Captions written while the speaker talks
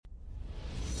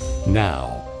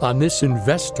Now, on this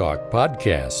Invest Talk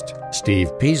podcast,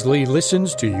 Steve Peasley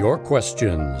listens to your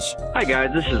questions. Hi,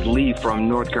 guys. This is Lee from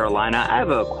North Carolina. I have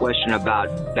a question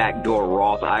about backdoor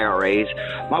Roth IRAs.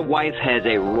 My wife has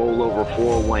a rollover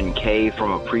 401k from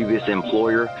a previous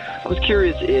employer. I was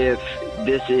curious if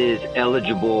this is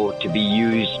eligible to be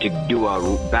used to do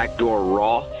a backdoor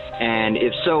Roth. And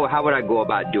if so, how would I go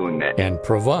about doing that? And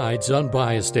provides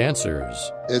unbiased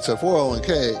answers. It's a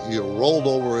 401k you rolled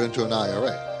over into an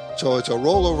IRA. So it's a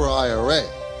rollover IRA.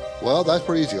 Well, that's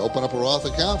pretty easy. Open up a Roth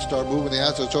account, start moving the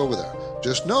assets over there.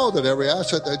 Just know that every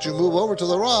asset that you move over to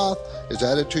the Roth is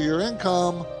added to your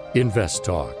income. Invest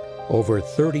Talk. Over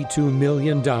 32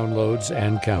 million downloads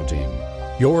and counting.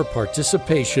 Your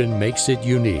participation makes it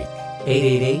unique.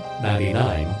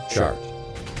 888-99-CHART.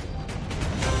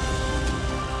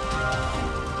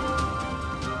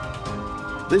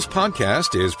 This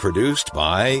podcast is produced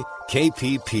by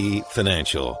KPP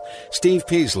Financial. Steve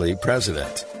Peasley,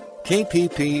 President.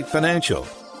 KPP Financial.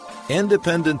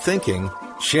 Independent thinking,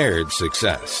 shared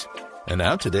success. And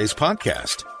now today's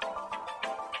podcast.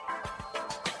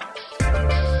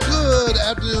 Good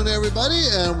afternoon, everybody,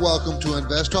 and welcome to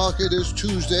Invest Talk. It is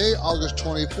Tuesday, August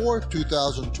 24th,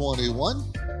 2021.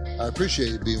 I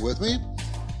appreciate you being with me.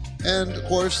 And, of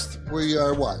course, we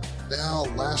are now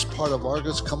last part of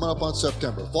August, coming up on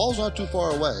September. Fall's not too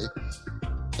far away.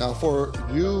 Now, for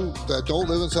you that don't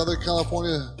live in Southern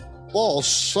California, fall,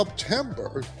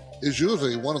 September is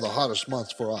usually one of the hottest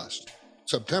months for us.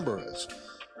 September is.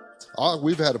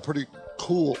 We've had a pretty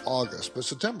cool August, but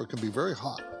September can be very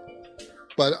hot.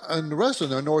 But in the rest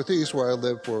of the Northeast, where I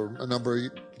lived for a number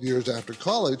of years after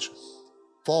college,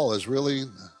 fall is really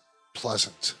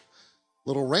pleasant. A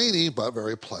little rainy, but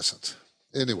very pleasant.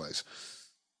 Anyways,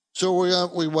 so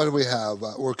what do we have?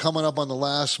 We're coming up on the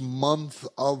last month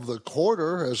of the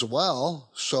quarter as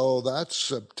well. So that's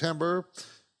September.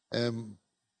 And,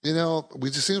 it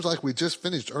just seems like we just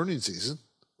finished earnings season.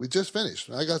 We just finished.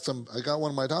 I got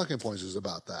one of my talking points is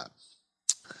about that.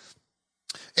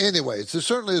 Anyways, there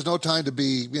certainly is no time to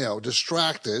be,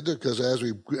 distracted because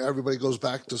everybody goes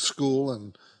back to school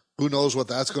and who knows what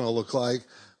that's going to look like.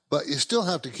 But you still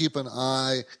have to keep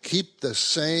the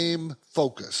same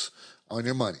focus on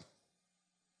your money.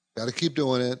 Got to keep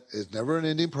doing it. It's never an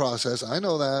ending process. I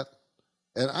know that.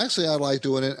 And actually, I like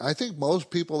doing it. I think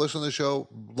most people listening to the show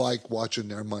like watching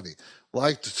their money,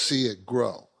 like to see it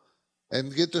grow,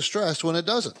 and get distressed when it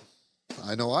doesn't.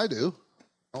 I know I do.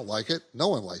 I don't like it. No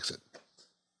one likes it.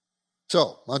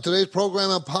 So, on today's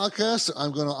program and podcast,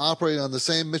 I'm going to operate on the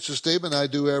same mission statement I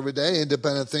do every day,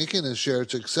 independent thinking and shared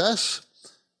success.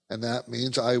 And that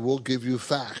means I will give you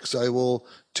facts. I will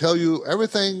tell you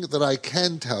everything that I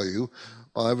can tell you,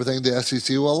 everything the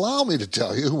SEC will allow me to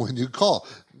tell you when you call.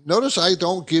 Notice I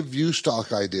don't give you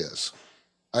stock ideas.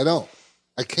 I don't.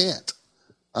 I can't.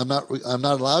 I'm not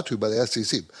allowed to by the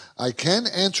SEC. I can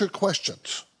answer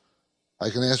questions. I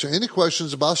can answer any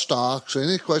questions about stocks,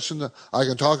 any question. I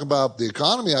can talk about the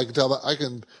economy. I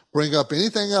can bring up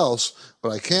anything else, but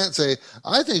I can't say,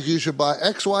 I think you should buy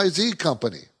XYZ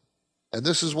company. And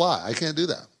this is why. I can't do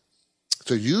that.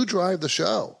 So you drive the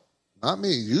show, not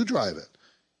me. You drive it.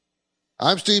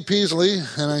 I'm Steve Peasley,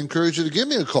 and I encourage you to give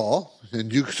me a call,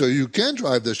 so you can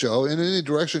drive the show in any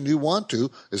direction you want to,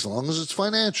 as long as it's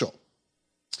financial.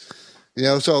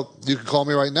 So you can call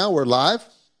me right now. We're live.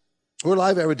 We're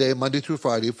live every day, Monday through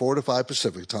Friday, 4 to 5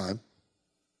 Pacific time.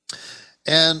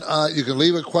 And you can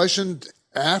leave a question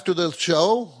after the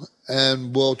show,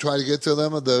 and we'll try to get to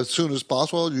them as soon as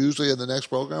possible, usually in the next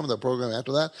program, the program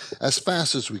after that, as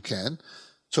fast as we can.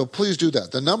 So please do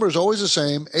that. The number is always the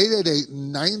same,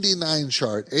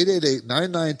 888-99-CHART,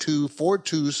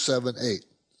 888-992-4278.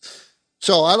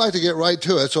 So I'd like to get right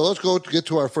to it. So let's get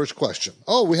to our first question.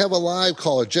 Oh, we have a live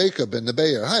caller, Jacob in the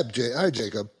Bay Area. Hi,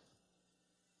 Jacob.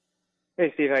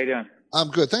 Hey, Steve. How you doing? I'm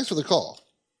good. Thanks for the call.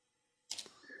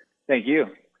 Thank you.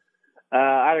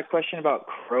 I had a question about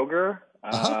Kroger.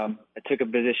 I took a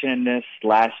position in this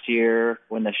last year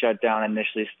when the shutdown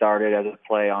initially started as a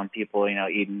play on people,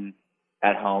 eating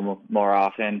at home more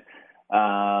often.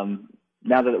 Now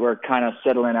that we're kind of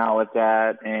settling out with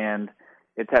that and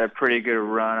it's had a pretty good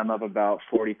run, I'm up about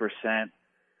 40%.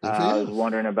 I was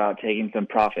wondering about taking some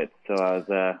profits. So I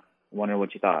was wondering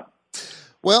what you thought.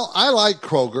 Well, I like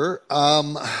Kroger.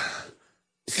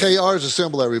 KR is a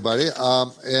symbol, everybody.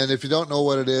 And if you don't know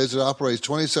what it is, it operates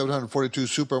 2,742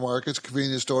 supermarkets,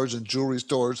 convenience stores, and jewelry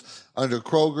stores under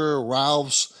Kroger,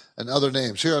 Ralph's, and other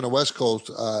names. Here on the West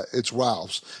Coast, it's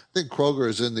Ralph's. I think Kroger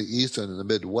is in the East and in the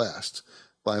Midwest,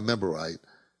 if I remember right.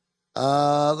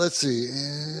 Let's see.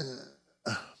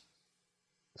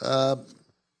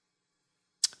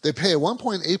 They pay a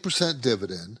 1.8%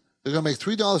 dividend, They're going to make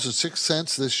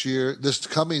 $3.06 this year, this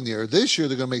coming year. This year,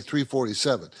 they're going to make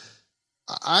 $3.47.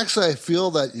 Actually, I feel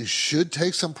that you should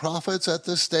take some profits at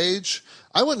this stage.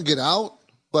 I wouldn't get out,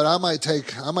 but I might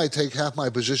take half my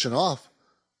position off.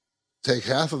 Take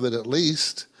half of it at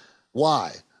least.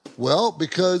 Why? Well,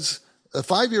 because the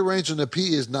 5-year range on the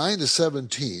P is 9 to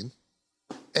 17,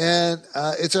 and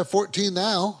it's at 14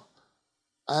 now.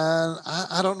 And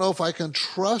I don't know if I can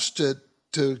trust it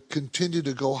to continue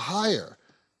to go higher.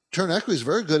 Return equity is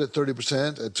very good at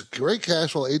 30%. It's great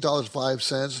cash flow,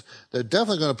 $8.05. They're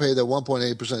definitely going to pay that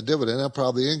 1.8% dividend. They'll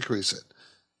probably increase it.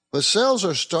 But sales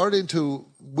are starting to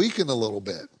weaken a little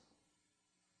bit.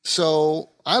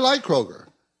 So I like Kroger,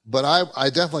 but I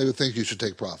definitely would think you should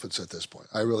take profits at this point.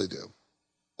 I really do.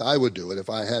 I would do it. If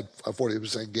I had a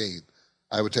 40% gain,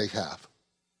 I would take half.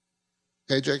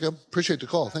 Okay, Jacob? Appreciate the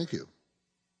call. Thank you.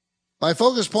 My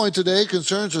focus point today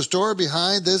concerns the story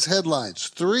behind this headlines.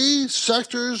 3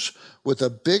 sectors with the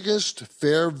biggest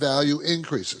fair value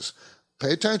increases.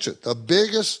 Pay attention. The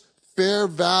biggest fair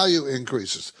value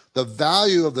increases. The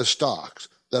value of the stocks.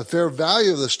 The fair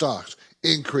value of the stocks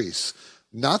increase.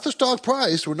 Not the stock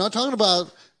price. We're not talking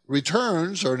about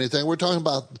returns or anything. We're talking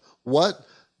about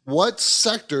what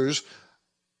sectors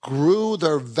grew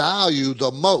their value the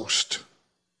most.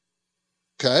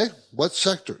 Okay? What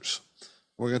sectors?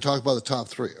 We're going to talk about the top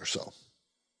 3 or so.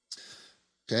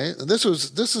 Okay, and this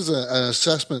is an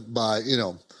assessment by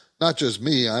not just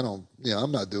me. I'm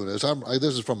not doing this.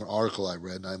 This is from an article I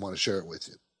read, and I want to share it with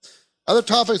you. Other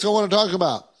topics I want to talk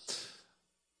about.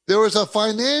 There was a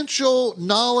financial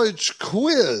knowledge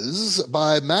quiz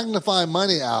by Magnify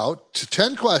Money out to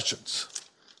 10 questions.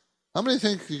 How many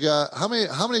think you got? How many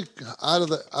out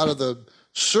of the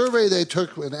survey they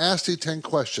took and asked you 10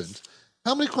 questions?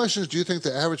 How many questions do you think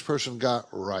the average person got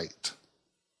right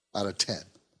out of 10?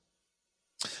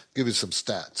 Give you some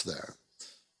stats there.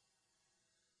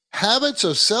 Habits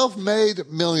of self-made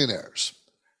millionaires.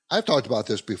 I've talked about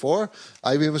this before.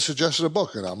 I've even suggested a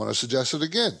book, and I'm going to suggest it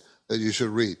again, that you should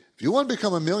read. If you want to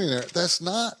become a millionaire, that's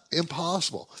not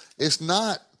impossible. It's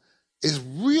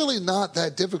really not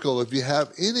that difficult if you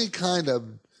have any kind of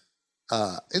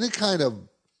I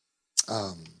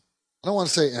don't want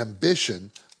to say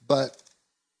ambition, but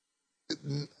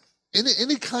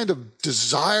any kind of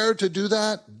desire to do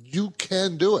that, you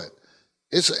can do it.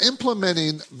 It's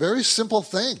implementing very simple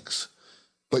things,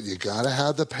 but you got to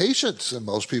have the patience, and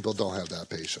most people don't have that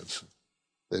patience.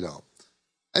 They don't.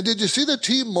 And did you see the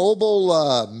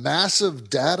T-Mobile massive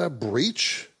data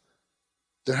breach?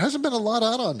 There hasn't been a lot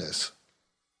out on this.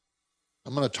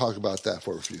 I'm going to talk about that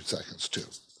for a few seconds, too.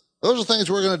 Those are things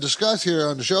we're going to discuss here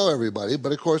on the show, everybody.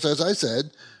 But, of course, as I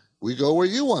said, we go where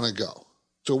you want to go.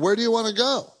 So where do you want to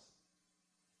go?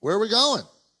 Where are we going?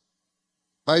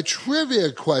 My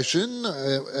trivia question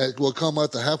will come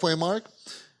at the halfway mark.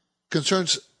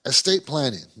 Concerns estate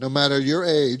planning. No matter your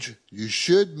age, you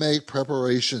should make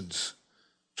preparations.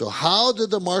 So how did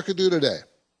the market do today?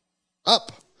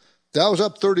 Up. That was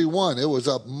up 31. It was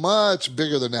up much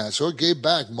bigger than that. So it gave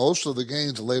back most of the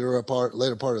gains later part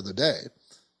of the day.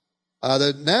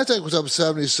 The NASDAQ was up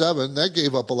 77. That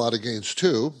gave up a lot of gains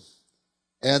too.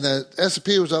 And the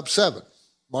S&P was up 7.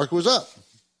 Market was up.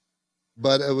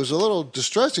 But it was a little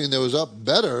distressing. It was up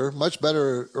better, much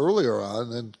better earlier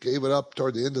on, and gave it up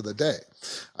toward the end of the day.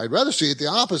 I'd rather see it the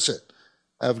opposite.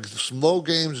 Have slow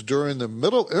gains during the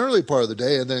early part of the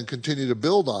day and then continue to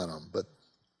build on them. But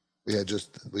we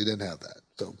didn't have that.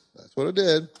 So that's what it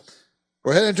did.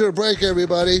 We're heading to a break,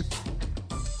 everybody.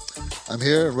 I'm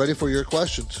here and ready for your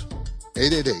questions.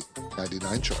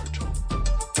 888-99-CHARGE.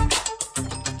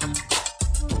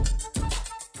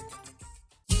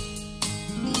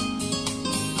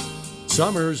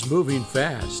 Summer's moving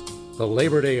fast. The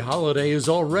Labor Day holiday is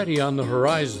already on the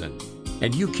horizon,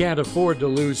 and you can't afford to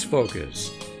lose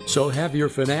focus. So have your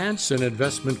finance and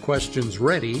investment questions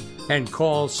ready and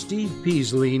call Steve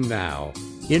Peasley now.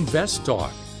 Invest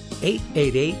Talk,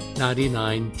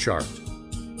 888-99-CHART.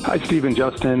 Hi, Steve and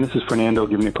Justin. This is Fernando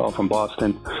giving you a call from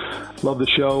Boston. Love the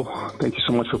show. Thank you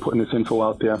so much for putting this info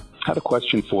out there. I had a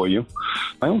question for you.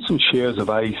 I own some shares of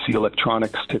IEC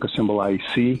Electronics, ticker symbol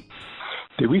IEC.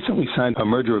 They recently signed a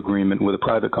merger agreement with a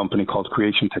private company called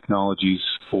Creation Technologies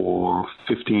for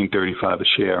 $15.35 a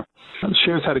share. Now, the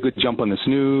shares had a good jump on this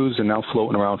news and now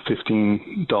floating around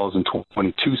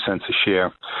 $15.22 a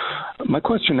share. My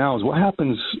question now is, what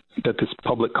happens that this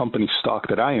public company stock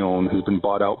that I own has been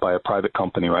bought out by a private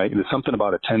company, right? There's something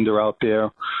about a tender out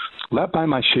there. Will that buy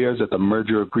my shares at the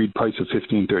merger agreed price of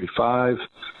 $15.35?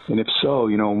 And if so,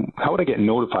 how would I get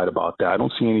notified about that? I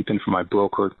don't see anything from my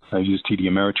broker. I use TD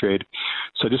Ameritrade.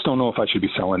 So I just don't know if I should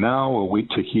be selling now or wait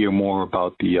to hear more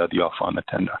about the offer on the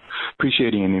tender.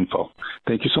 Appreciating the info.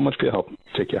 Thank you so much for your help.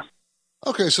 Take care.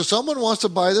 Okay, so someone wants to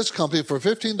buy this company for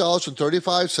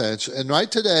 $15.35, and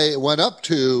right today it went up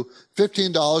to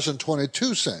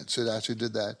 $15.22. It actually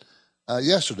did that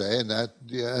yesterday, and that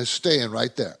is staying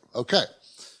right there. Okay.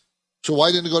 So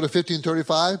why didn't it go to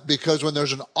 $15.35? Because when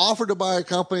there's an offer to buy a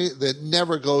company, that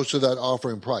never goes to that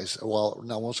offering price. Well,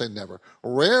 no, I won't say never.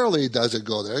 Rarely does it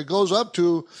go there. It goes up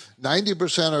to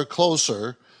 90% or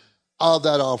closer of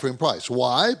that offering price.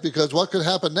 Why? Because what could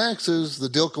happen next is the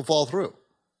deal could fall through.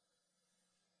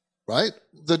 Right?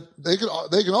 They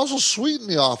can also sweeten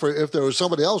the offer if there was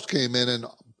somebody else came in and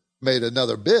made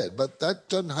another bid, but that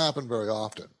doesn't happen very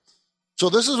often. So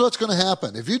this is what's going to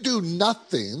happen. If you do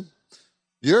nothing,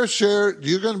 your share,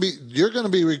 you're going to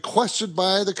be requested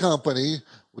by the company,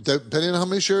 depending on how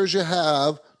many shares you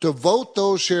have, to vote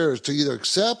those shares to either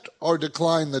accept or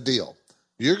decline the deal.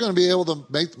 You're going to be able to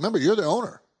remember, you're the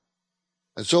owner.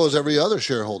 And so is every other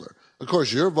shareholder. Of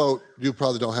course, your vote, you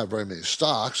probably don't have very many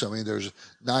stocks. I mean, there's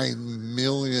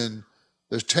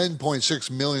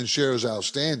 10.6 million shares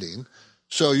outstanding.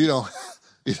 So you don't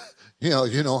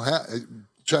have,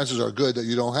 chances are good that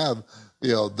you don't have,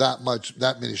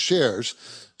 that many shares.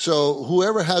 So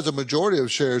whoever has a majority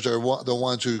of shares are the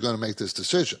ones who are going to make this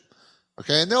decision.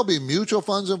 Okay, and there'll be mutual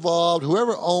funds involved.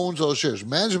 Whoever owns those shares,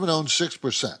 management owns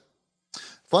 6%.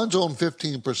 Funds own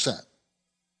 15%.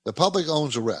 The public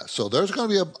owns the rest. So there's going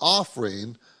to be an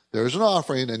offering. There's an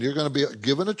offering, and you're going to be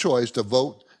given a choice to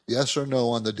vote yes or no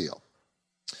on the deal.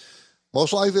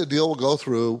 Most likely the deal will go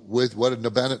through with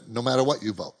no matter what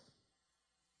you vote.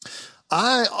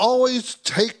 I always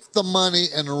take the money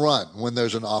and run when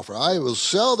there's an offer. I will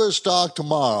sell this stock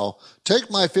tomorrow, take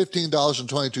my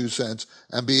 $15.22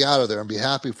 and be out of there and be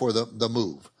happy for the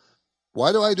move.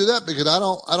 Why do I do that? Because I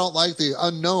don't like the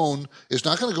unknown. It's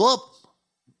not going to go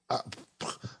up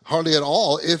hardly at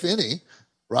all, if any,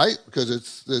 right? Because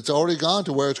it's already gone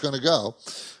to where it's going to go.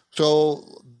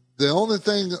 So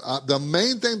the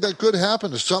main thing that could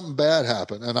happen is something bad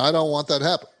happen, and I don't want that to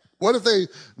happen. What if they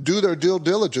do their due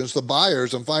diligence, the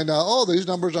buyers, and find out, these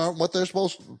numbers aren't what they're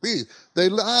supposed to be? They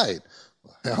lied.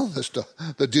 Well,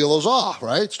 the deal is off,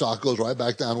 right? Stock goes right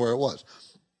back down where it was.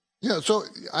 So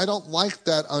I don't like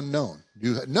that unknown.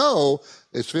 You know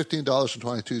it's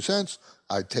 $15.22.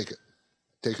 I take it.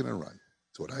 Take it and run.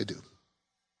 That's what I do.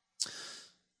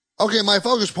 Okay, my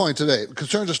focus point today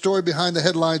concerns a story behind the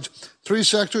headlines, 3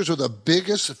 sectors with the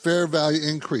biggest fair value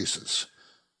increases.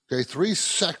 Okay, 3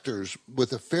 sectors with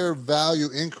the fair value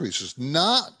increases.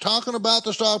 Not talking about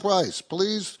the stock price.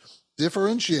 Please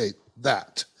differentiate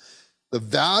that. The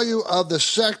value of the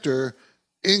sector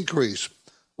increase.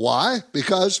 Why?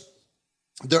 Because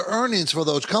the earnings for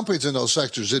those companies in those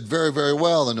sectors did very, very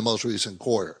well in the most recent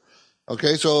quarter.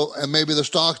 Okay, and maybe the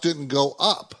stock didn't go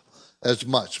up as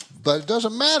much, but it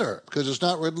doesn't matter because it's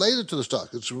not related to the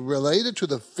stock. It's related to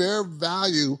the fair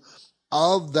value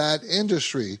of that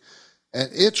industry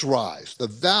and its rise, the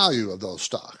value of those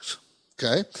stocks.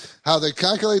 Okay, how they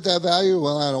calculate that value?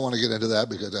 Well, I don't want to get into that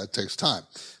because that takes time.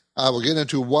 I will get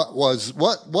into what was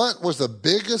the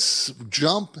biggest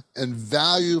jump in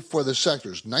value for the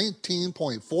sectors,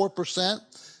 19.4%,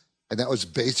 and that was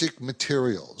basic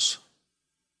materials.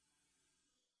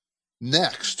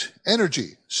 Next,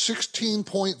 energy,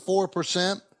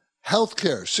 16.4%,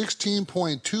 healthcare,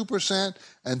 16.2%,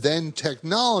 and then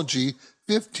technology,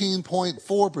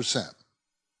 15.4%.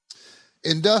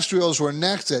 Industrials were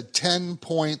next at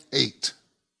 10.8%.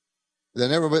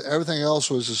 Then everything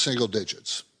else was the single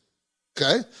digits.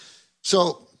 Okay?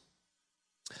 So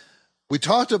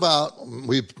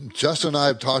Justin and I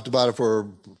have talked about it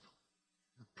for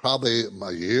probably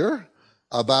a year,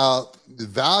 about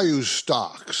value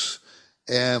stocks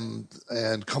and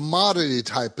commodity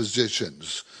type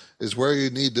positions is where you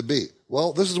need to be.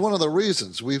 Well, this is one of the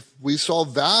reasons we saw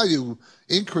value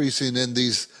increasing in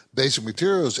these basic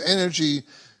materials, energy,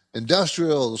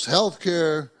 industrials,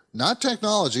 healthcare, not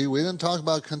technology. We didn't talk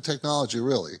about technology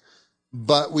really,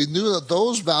 but we knew that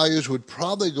those values would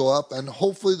probably go up and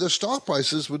hopefully the stock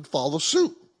prices would follow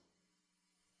suit.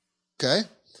 Okay?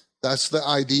 That's the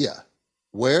idea.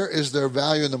 Where is their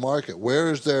value in the market?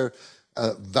 Where is their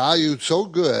value so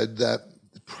good that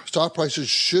stock prices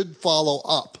should follow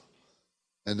up?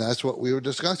 And that's what we were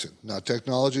discussing. Now,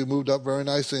 technology moved up very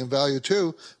nicely in value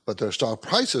too, but their stock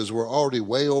prices were already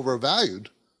way overvalued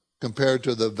compared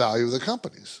to the value of the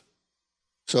companies.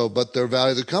 So, but their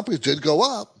value of the companies did go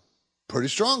up pretty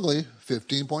strongly,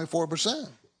 15.4%.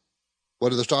 What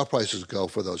do the stock prices go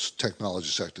for those technology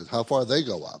sectors? How far they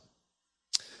go up?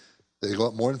 They go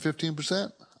up more than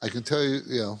 15%? I can tell you,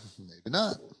 maybe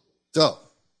not. So,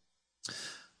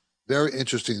 very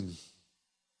interesting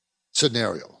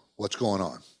scenario. What's going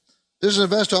on? This is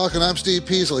Invest Talk, and I'm Steve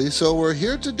Peasley. So we're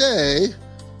here today.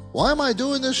 Why am I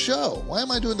doing this show? Why am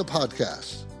I doing the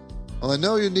podcast? Well, I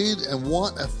know you need and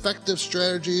want effective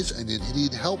strategies, and you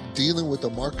need help dealing with the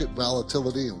market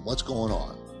volatility and what's going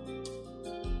on.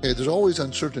 Okay, there's always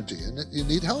uncertainty, and you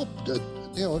need help,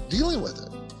 dealing with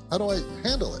it. How do I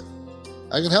handle it?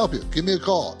 I can help you. Give me a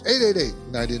call,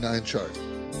 888-99-CHART.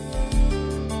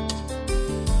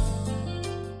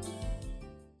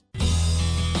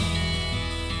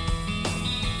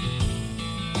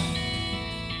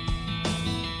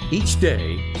 Each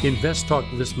day, Invest Talk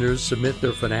listeners submit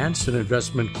their finance and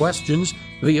investment questions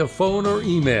via phone or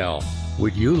email.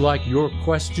 Would you like your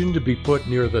question to be put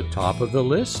near the top of the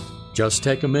list? Just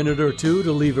take a minute or two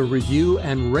to leave a review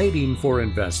and rating for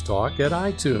Invest Talk at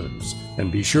iTunes.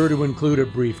 And be sure to include a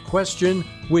brief question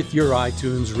with your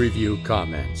iTunes review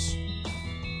comments.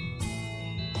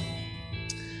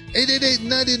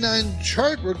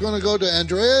 888-99-CHART. We're going to go to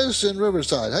Andreas in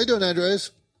Riverside. How you doing,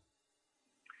 Andreas?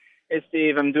 Hey,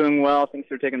 Steve. I'm doing well. Thanks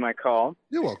for taking my call.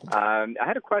 You're welcome. I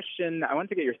had a question. I wanted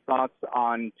to get your thoughts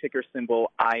on ticker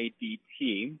symbol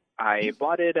IDT. I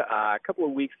bought it a couple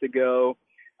of weeks ago.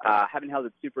 Haven't held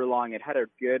it super long. It had a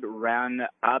good run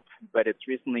up, but it's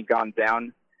recently gone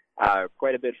down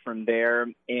quite a bit from there.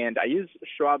 And I use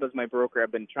Schwab as my broker. I've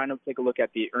been trying to take a look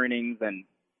at the earnings and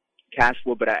cash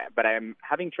flow, but I'm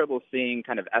having trouble seeing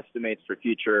kind of estimates for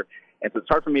future. And so it's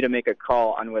hard for me to make a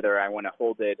call on whether I want to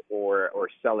hold it or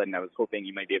sell it. And I was hoping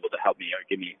you might be able to help me or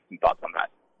give me some thoughts on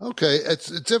that. Okay, it's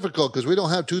difficult because we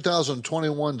don't have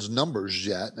 2021's numbers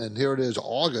yet, and here it is,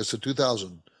 August of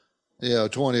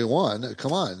 2021.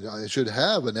 Come on, I should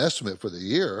have an estimate for the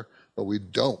year, but we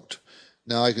don't.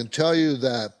 Now I can tell you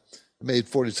that it made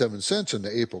 47 cents in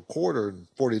the April quarter and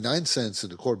 49 cents in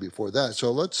the quarter before that.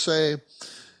 So let's say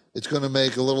it's going to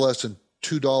make a little less than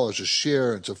 $2 a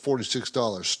share. It's a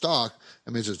 $46 stock.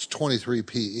 That means it's 23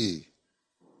 PE,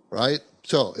 right?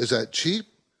 So is that cheap?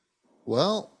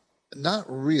 Well, not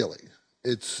really.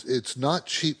 It's not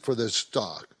cheap for this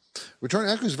stock. Return on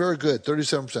equity is very good,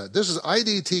 37%. This is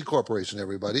IDT Corporation,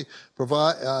 everybody.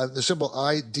 The symbol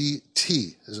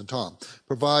IDT, as in Tom,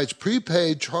 provides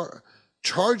prepaid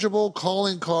chargeable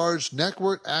calling cards,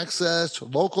 network access,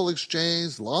 local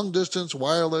exchange, long-distance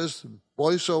wireless,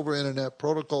 voice-over internet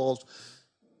protocols.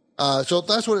 So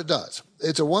that's what it does.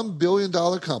 It's a $1 billion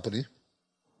company,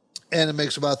 and it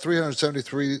makes about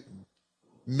 $373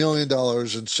 million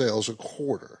in sales a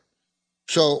quarter.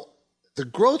 So the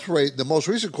growth rate in the most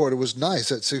recent quarter was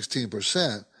nice at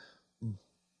 16%.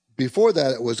 Before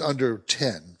that, it was under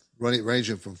 10,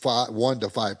 ranging from 1 to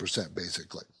 5%,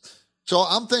 basically. So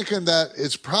I'm thinking that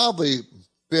it's probably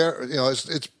fair.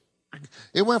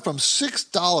 It went from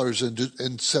 $6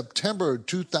 in September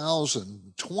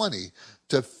 2020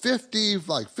 to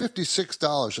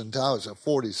 $56, and now it's at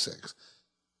 $46.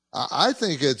 I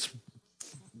think it's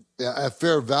at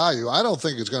fair value. I don't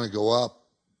think it's going to go up.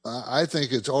 I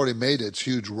think it's already made its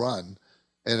huge run,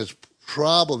 and it's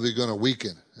probably going to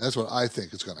weaken. That's what I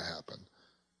think is going to happen.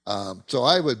 So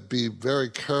I would be very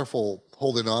careful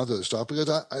holding on to this stuff because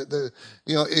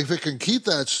if it can keep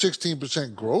that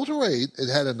 16% growth rate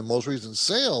it had in the most recent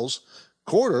sales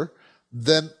quarter,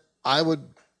 then I would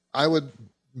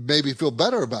maybe feel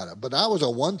better about it. But that was a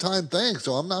one-time thing,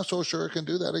 so I'm not so sure it can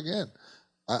do that again.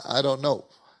 I don't know.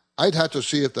 I'd have to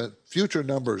see if the future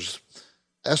numbers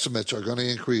estimates are going to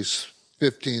increase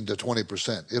 15 to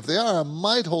 20%. If they are, I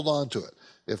might hold on to it.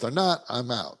 If they're not,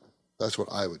 I'm out. That's what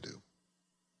I would do.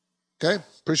 Okay?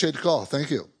 Appreciate the call.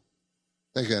 Thank you.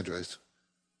 Thank you, Andres.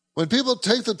 When people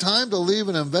take the time to leave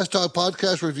an Invest Talk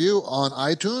podcast review on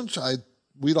iTunes,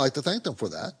 we like to thank them for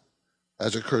that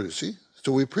as a courtesy.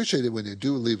 So we appreciate it when you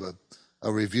do leave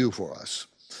a review for us.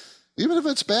 Even if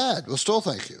it's bad, we'll still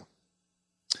thank you.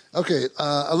 Okay,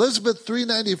 Elizabeth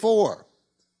 394.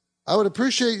 I would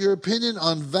appreciate your opinion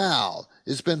on VAL.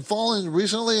 It's been falling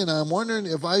recently, and I'm wondering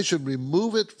if I should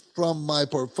remove it from my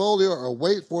portfolio or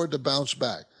wait for it to bounce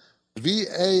back.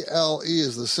 VALE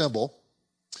is the symbol,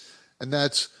 and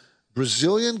that's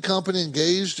Brazilian company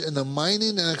engaged in the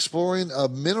mining and exploring of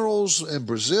minerals in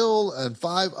Brazil and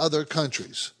 5 other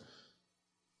countries.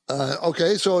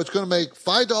 Okay, so it's going to make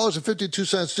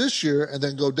 $5.52 this year and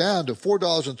then go down to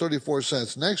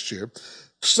 $4.34 next year.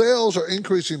 Sales are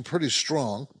increasing pretty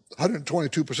strong,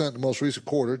 122% in the most recent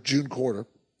quarter, June quarter.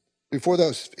 Before that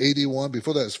was 81,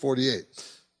 before that was 48.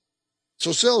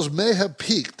 So sales may have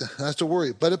peaked, that's the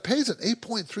worry, but it pays an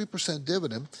 8.3%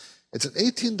 dividend. It's an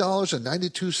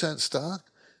 $18.92 stock.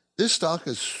 This stock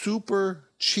is super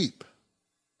cheap.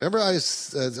 Remember I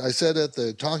said at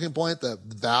the talking point that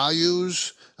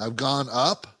values have gone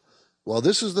up? Well,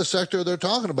 this is the sector they're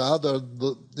talking about,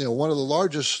 one of the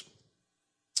largest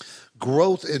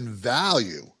growth in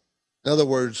value. In other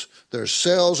words, their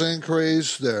sales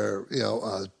increase, their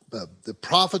the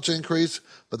profits increase,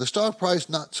 but the stock price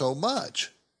not so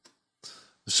much.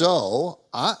 So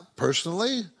I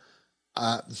personally,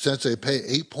 since they pay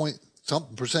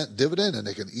 8-point-something% dividend and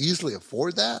they can easily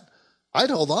afford that,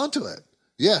 I'd hold on to it.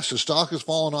 Yes, the stock has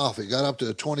fallen off. It got up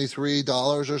to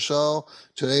 $23 or so.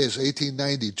 Today is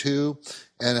 $18.92,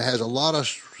 and it has a lot of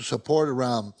support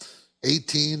around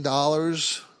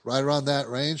 $18, right around that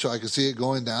range. So I can see it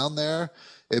going down there.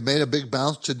 It made a big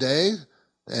bounce today,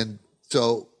 and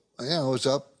so it's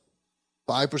up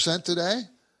 5% today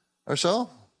or so.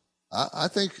 I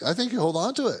think you hold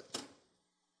on to it.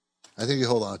 I think you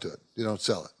hold on to it. You don't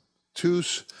sell it.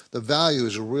 The value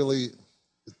is really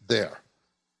there.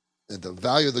 And the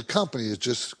value of the company is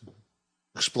just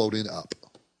exploding up.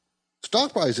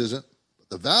 Stock price isn't, but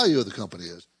the value of the company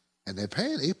is. And they're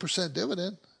paying 8%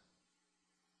 dividend.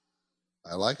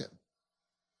 I like it.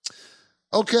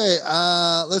 Okay,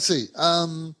 let's see.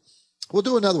 We'll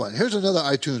do another one. Here's another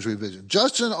iTunes revision.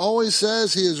 Justin always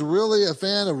says he is really a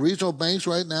fan of regional banks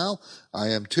right now. I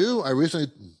am too. I am,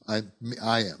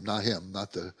 not him,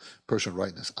 not the person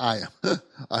writing this. I am.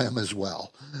 I am as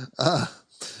well.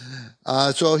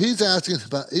 So he's asking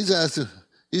about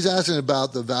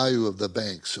the value of the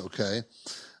banks. Okay,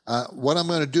 what I'm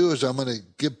going to do is I'm going to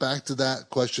get back to that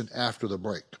question after the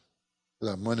break,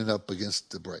 because I'm running up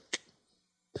against the break.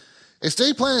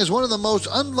 Estate planning is one of the most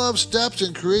unloved steps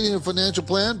in creating a financial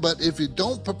plan, but if you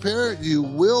don't prepare it, you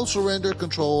will surrender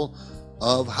control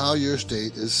of how your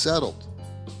estate is settled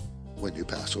when you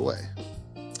pass away.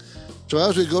 So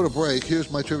as we go to break, here's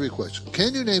my trivia question.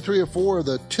 Can you name 3 or 4 of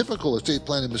the typical estate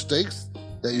planning mistakes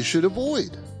that you should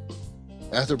avoid?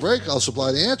 After break, I'll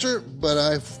supply the answer,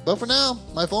 but for now,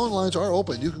 my phone lines are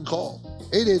open. You can call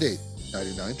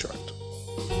 888-99-CHART.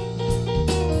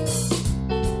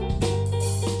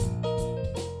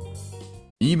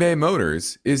 eBay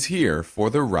Motors is here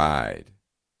for the ride.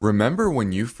 Remember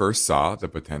when you first saw the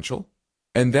potential?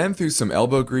 And then through some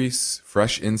elbow grease,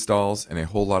 fresh installs, and a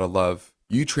whole lot of love,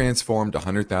 you transformed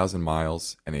 100,000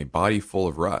 miles and a body full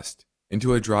of rust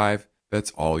into a drive that's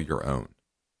all your own.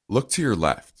 Look to your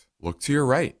left. Look to your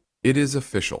right. It is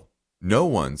official. No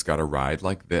one's got a ride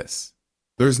like this.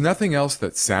 There's nothing else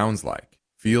that sounds like,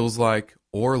 feels like,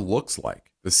 or looks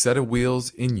like the set of wheels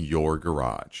in your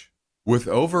garage. With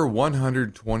over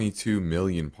 122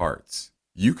 million parts,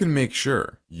 you can make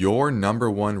sure your number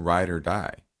one ride or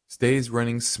die stays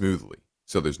running smoothly,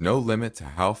 so there's no limit to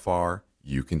how far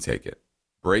you can take it.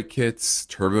 Brake kits,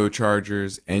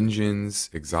 turbochargers,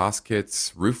 engines, exhaust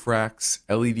kits, roof racks,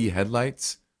 LED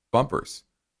headlights, bumpers,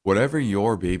 whatever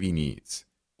your baby needs,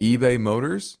 eBay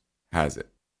Motors has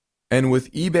it. And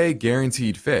with eBay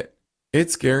Guaranteed Fit,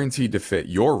 it's guaranteed to fit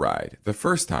your ride the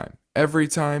first time, every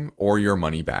time, or your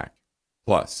money back.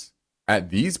 Plus,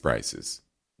 at these prices,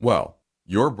 well,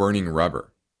 you're burning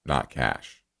rubber, not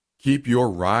cash. Keep your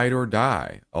ride or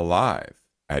die alive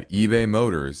at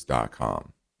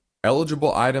ebaymotors.com.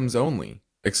 Eligible items only.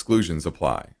 Exclusions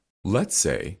apply. Let's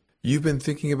say you've been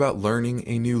thinking about learning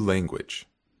a new language.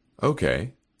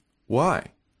 Okay,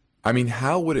 why? I mean,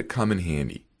 how would it come in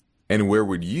handy? And where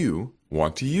would you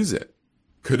want to use it?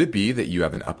 Could it be that you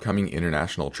have an upcoming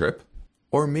international trip?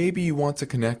 Or maybe you want to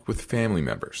connect with family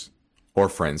members or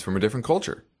friends from a different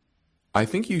culture? I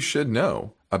think you should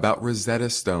know about Rosetta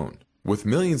Stone. With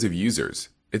millions of users,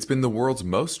 it's been the world's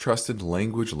most trusted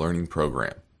language learning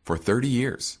program for 30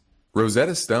 years.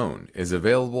 Rosetta Stone is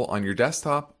available on your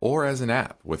desktop or as an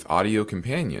app with audio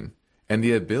companion and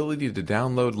the ability to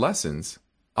download lessons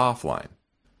offline.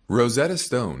 Rosetta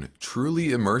Stone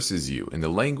truly immerses you in the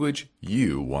language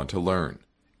you want to learn.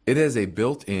 It has a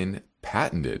built-in,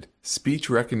 patented speech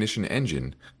recognition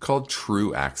engine called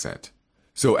True Accent.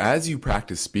 So as you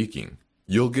practice speaking,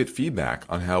 you'll get feedback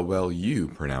on how well you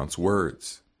pronounce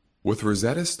words. With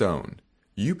Rosetta Stone,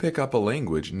 you pick up a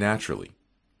language naturally,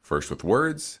 first with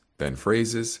words, then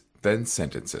phrases, then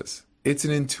sentences. It's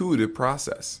an intuitive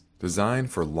process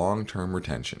designed for long-term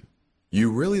retention.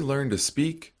 You really learn to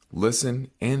speak, listen,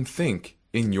 and think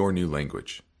in your new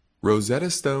language.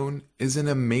 Rosetta Stone is an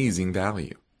amazing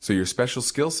value, so your special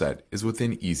skill set is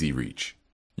within easy reach.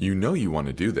 You know you want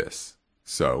to do this,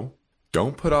 so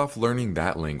don't put off learning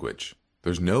that language.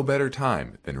 There's no better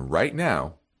time than right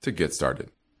now to get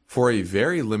started. For a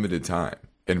very limited time,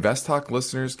 InvestTalk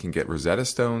listeners can get Rosetta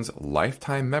Stone's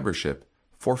lifetime membership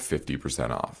for 50%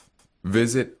 off.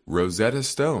 Visit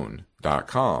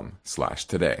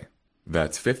rosettastone.com/today.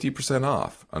 That's 50%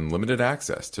 off unlimited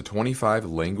access to 25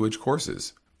 language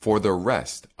courses for the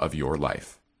rest of your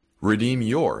life. Redeem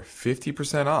your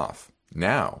 50% off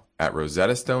now at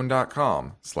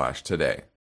rosettastone.com/today.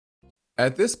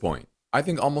 At this point, I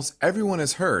think almost everyone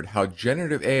has heard how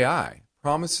generative AI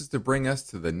promises to bring us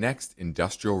to the next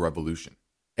industrial revolution.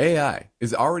 AI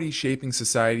is already shaping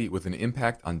society with an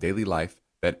impact on daily life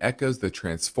that echoes the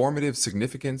transformative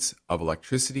significance of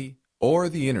electricity or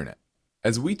the internet.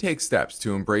 As we take steps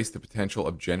to embrace the potential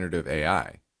of generative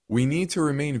AI, we need to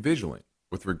remain vigilant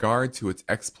with regard to its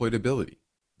exploitability.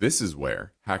 This is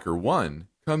where HackerOne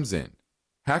comes in.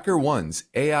 HackerOne's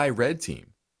AI Red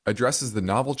Team addresses the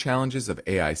novel challenges of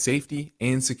AI safety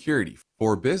and security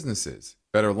for businesses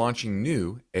that are launching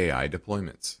new AI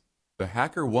deployments. The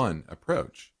HackerOne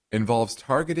approach involves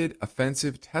targeted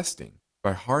offensive testing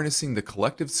by harnessing the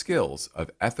collective skills of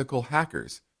ethical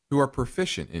hackers who are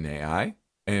proficient in AI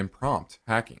and prompt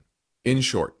hacking. In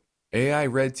short, AI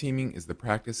red teaming is the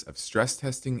practice of stress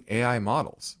testing AI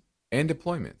models and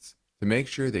deployments to make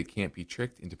sure they can't be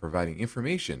tricked into providing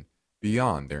information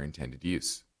beyond their intended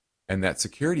use, and that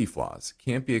security flaws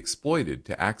can't be exploited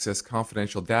to access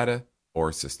confidential data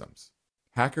or systems.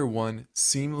 HackerOne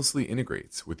seamlessly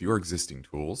integrates with your existing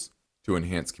tools to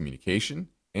enhance communication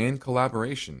and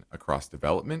collaboration across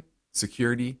development,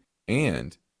 security,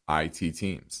 and IT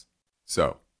teams.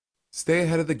 So, stay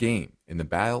ahead of the game in the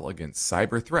battle against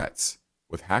cyber threats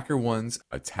with HackerOne's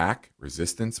attack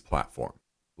resistance platform.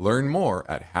 Learn more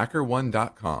at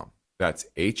hackerone.com. That's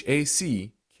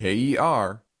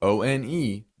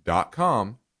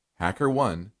HackerOne.com,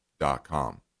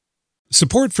 hackerone.com.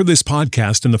 Support for this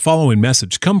podcast and the following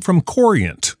message come from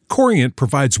Corient. Corient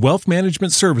provides wealth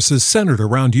management services centered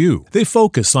around you. They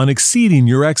focus on exceeding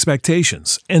your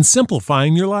expectations and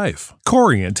simplifying your life.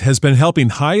 Corient has been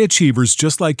helping high achievers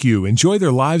just like you enjoy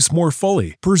their lives more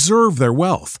fully, preserve their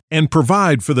wealth, and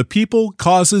provide for the people,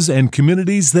 causes, and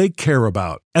communities they care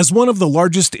about. As one of the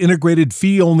largest integrated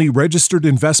fee-only registered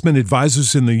investment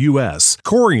advisors in the U.S.,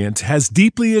 Corient has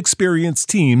deeply experienced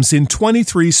teams in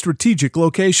 23 strategic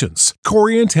locations.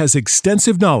 Corient has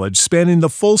extensive knowledge spanning the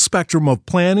full spectrum of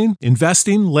planning,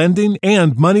 investing, lending,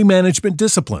 and money management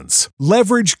disciplines.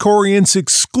 Leverage Corient's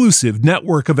exclusive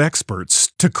network of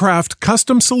experts to craft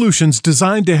custom solutions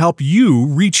designed to help you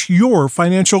reach your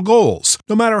financial goals,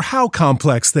 no matter how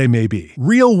complex they may be.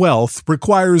 Real wealth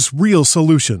requires real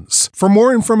solutions. For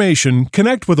more information,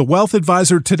 connect with a wealth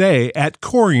advisor today at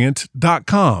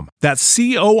Corient.com. That's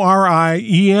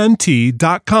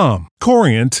Corient.com.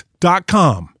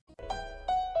 Corient.com.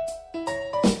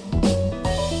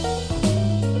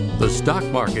 The stock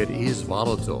market is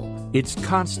volatile. It's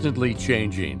constantly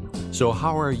changing. So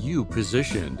how are you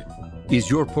positioned? Is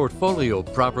your portfolio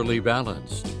properly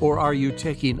balanced, or are you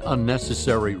taking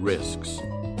unnecessary risks?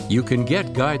 You can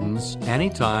get guidance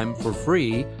anytime for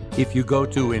free if you go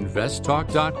to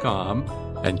investtalk.com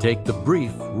and take the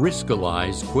brief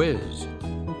Riskalyze quiz.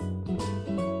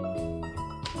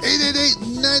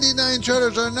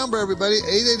 888-99-CHART is our number, everybody.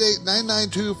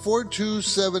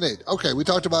 888-992-4278. Okay, we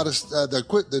talked about the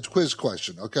quiz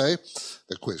question, okay?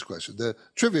 The quiz question, the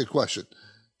trivia question.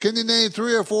 Can you name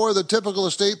 3 or 4 of the typical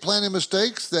estate planning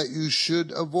mistakes that you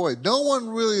should avoid? No one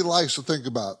really likes to think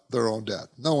about their own death.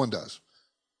 No one does.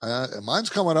 Mine's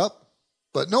coming up,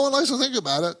 but no one likes to think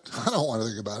about it. I don't want to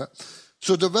think about it.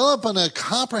 So developing a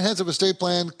comprehensive estate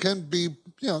plan can be,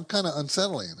 kind of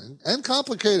unsettling and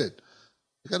complicated.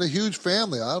 You got a huge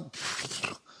family.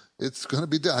 It's going to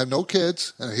be, I have no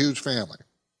kids and a huge family.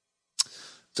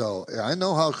 So I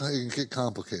know how it can get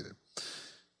complicated.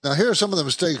 Now, here are some of the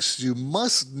mistakes you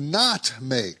must not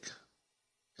make.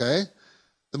 Okay?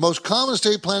 The most common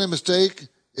estate planning mistake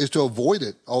is to avoid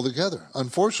it altogether.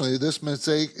 Unfortunately, this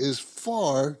mistake is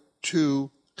far too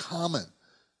common.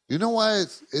 You know why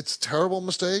it's a terrible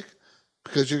mistake?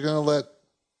 Because you're going to let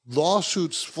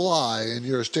lawsuits fly and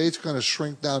your estate's going to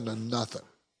shrink down to nothing.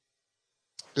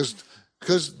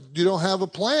 Because you don't have a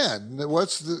plan.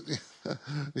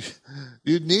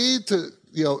 You need to,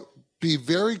 be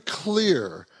very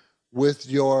clear with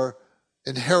your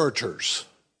inheritors.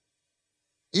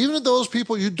 Even if those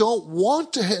people you don't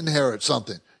want to inherit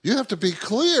something, you have to be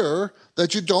clear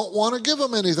that you don't want to give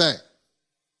them anything.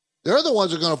 They're the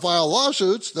ones who are going to file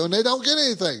lawsuits when they don't get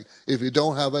anything if you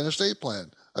don't have an estate plan,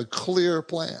 a clear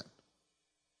plan.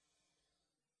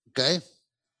 Okay?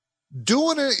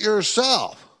 Doing it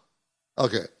yourself.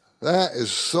 Okay, that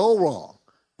is so wrong.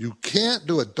 You can't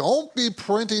do it. Don't be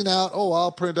printing out,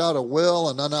 I'll print out a will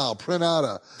and then I'll print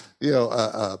out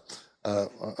a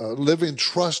living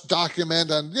trust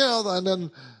document and then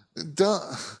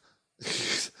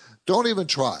don't even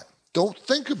try. Don't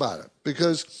think about it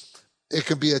because it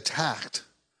can be attacked.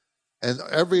 And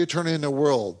every attorney in the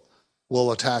world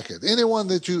will attack it. Anyone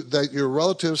that your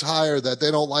relatives hire that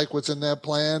they don't like what's in that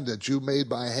plan that you made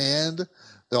by hand,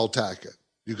 they'll attack it.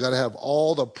 You got to have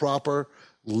all the proper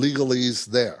legalese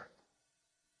there.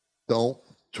 Don't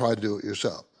try to do it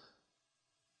yourself.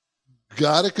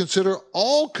 Got to consider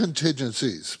all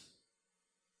contingencies.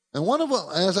 And one of them,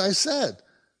 as I said,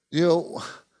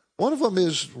 one of them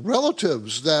is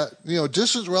relatives that,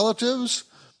 distant relatives.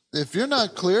 If you're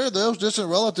not clear, those distant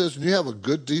relatives, and you have a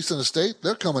good, decent estate,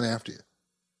 they're coming after you.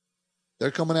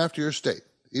 They're coming after your estate.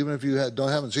 Even if you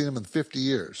haven't seen them in 50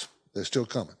 years, they're still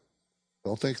coming.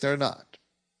 Don't think they're not.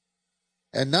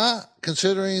 And not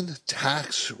considering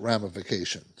tax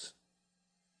ramifications.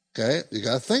 Okay? You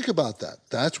got to think about that.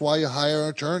 That's why you hire an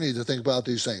attorney to think about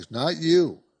these things, not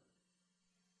you.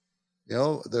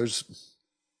 There's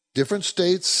different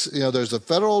states. There's the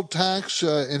federal tax,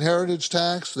 inheritance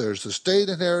tax. There's the state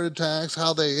inherited tax,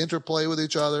 how they interplay with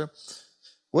each other.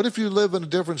 What if you live in a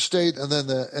different state and then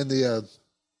the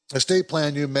estate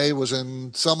plan you made was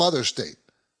in some other state?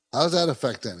 How does that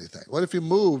affect anything? What if you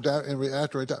moved out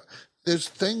after retirement? There's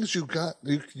things you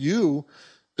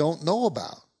don't know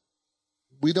about.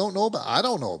 We don't know about. I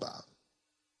don't know about.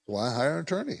 So I hire an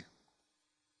attorney.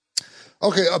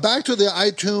 Okay, back to the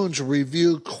iTunes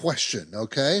review question,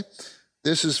 okay?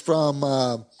 This is from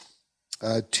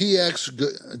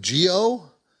TXGO,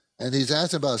 and he's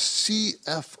asking about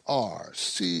CFR.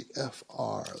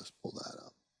 CFR, let's pull that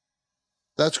up.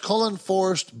 That's Cullen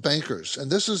Forest Bankers. And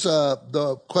this is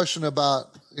the question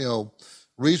about,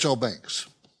 regional banks,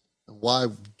 and why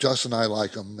Justin and I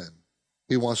like them, and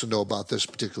he wants to know about this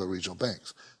particular regional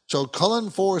banks. So Cullen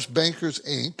Forest Bankers,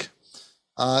 Inc.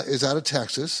 Is out of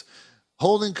Texas.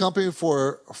 Holding company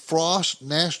for Frost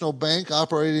National Bank,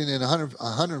 operating in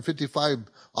 155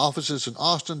 offices in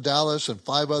Austin, Dallas, and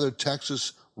 5 other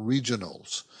Texas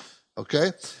regionals.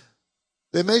 Okay?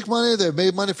 They make money. They've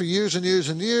made money for years and years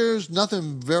and years.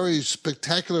 Nothing very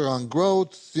spectacular on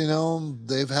growth.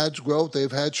 They've had growth.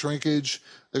 They've had shrinkage.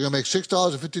 They're going to make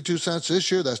 $6.52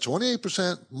 this year. That's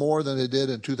 28% more than they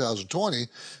did in 2020.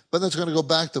 But that's going to go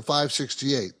back to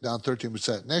 $5.68, down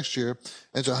 13% next year.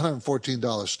 And it's a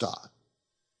 $114 stock.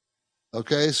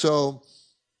 Okay, so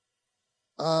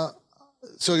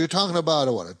you're talking about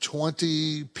a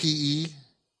 20 PE,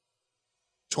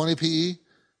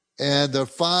 and the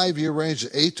 5-year range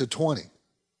is 8 to 20.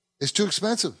 It's too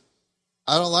expensive.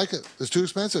 I don't like it. It's too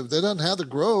expensive. They don't have the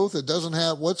growth. It doesn't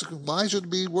have why should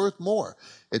it be worth more?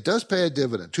 It does pay a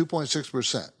dividend,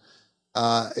 2.6%.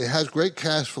 It has great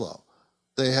cash flow.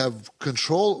 They have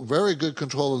very good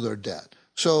control of their debt.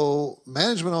 So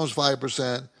management owns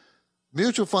 5%.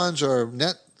 Mutual funds are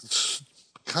net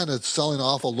kind of selling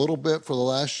off a little bit for the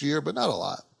last year, but not a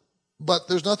lot. But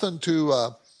there's nothing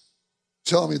to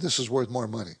tell me this is worth more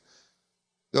money.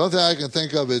 The only thing I can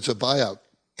think of is a buyout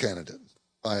candidate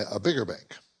by a bigger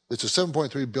bank. It's a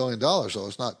 $7.3 billion, so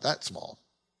it's not that small.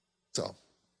 So,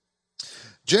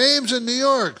 James in New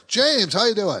York. James, how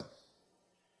you doing?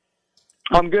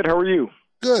 I'm good. How are you?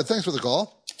 Good. Thanks for the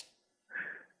call.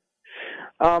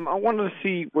 I wanted to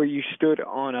see where you stood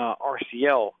on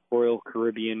RCL, Royal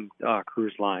Caribbean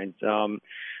Cruise Lines.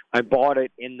 I bought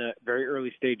it in the very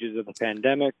early stages of the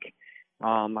pandemic.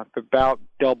 I've about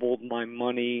doubled my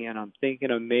money, and I'm thinking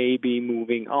of maybe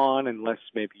moving on, unless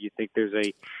maybe you think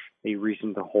there's a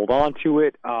reason to hold on to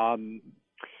it. I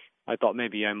thought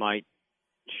maybe I might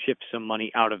shift some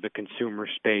money out of the consumer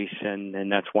space,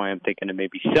 and that's why I'm thinking of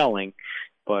maybe selling.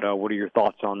 But what are your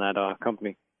thoughts on that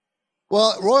company?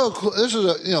 Well, this is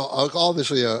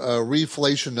obviously a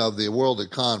reflation of the world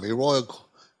economy. Royal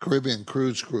Caribbean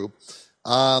Cruise Group.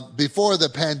 Before the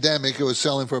pandemic, it was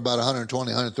selling for about $120,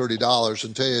 $130,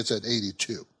 and today it's at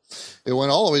 $82. It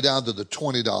went all the way down to the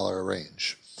 $20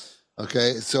 range.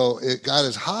 Okay, so it got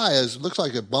as high as, looks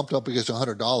like it bumped up against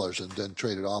 $100 and then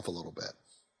traded off a little bit.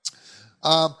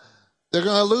 They're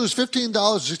going to lose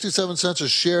 $15.67 a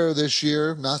share this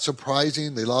year. Not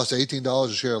surprising. They lost $18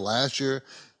 a share last year.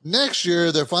 Next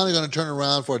year, they're finally going to turn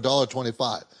around for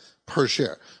 $1.25 per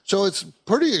share. So it's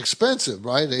pretty expensive,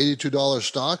 right? An $82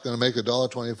 stock, going to make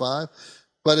 $1.25.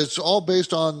 But it's all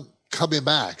based on coming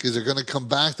back. Is it going to come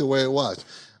back the way it was?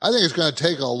 I think it's going to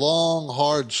take a long,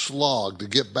 hard slog to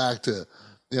get back to,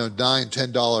 $9,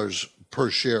 $10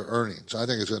 per share earnings. I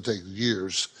think it's going to take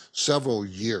years, several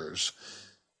years.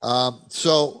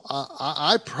 So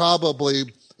I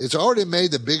probably, it's already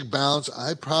made the big bounce.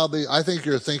 I think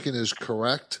your thinking is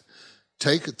correct.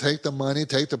 Take the money,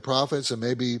 take the profits, and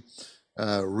maybe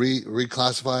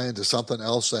reclassify into something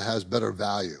else that has better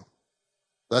value.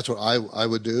 That's what I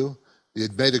would do.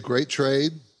 You'd made a great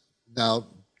trade. Now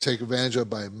take advantage of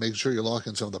by making sure you lock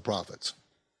in some of the profits.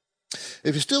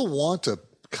 If you still want to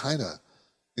kind of,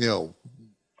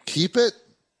 keep it,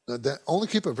 then only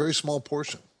keep a very small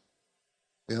portion.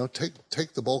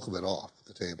 Take the bulk of it off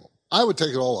the table. I would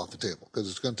take it all off the table because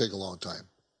it's going to take a long time.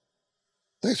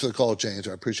 Thanks for the call, James.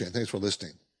 I appreciate it. Thanks for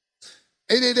listening.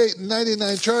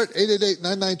 888-99-CHART,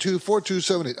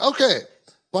 888-992-4278. Okay,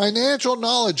 financial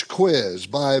knowledge quiz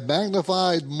by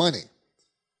Magnified Money.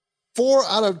 4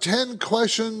 out of 10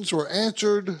 questions were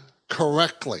answered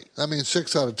correctly. That means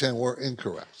 6 out of 10 were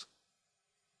incorrect.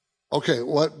 Okay,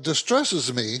 what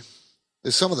distresses me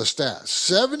is some of the stats.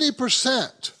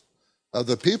 70% of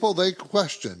the people they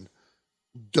questioned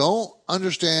don't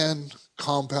understand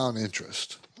compound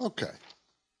interest. Okay,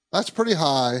 that's pretty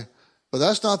high, but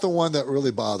that's not the one that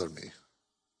really bothered me.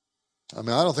 I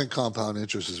mean, I don't think compound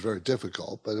interest is very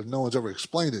difficult, but if no one's ever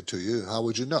explained it to you, how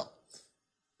would you know?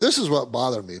 This is what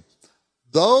bothered me.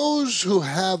 Those who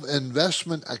have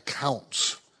investment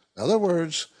accounts, in other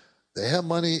words, they have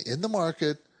money in the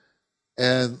market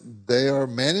and they are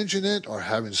managing it or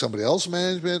having somebody else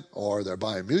manage it or they're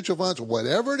buying mutual funds,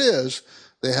 whatever it is,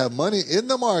 they have money in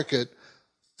the market.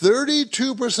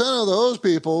 32% of those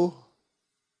people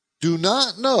do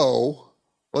not know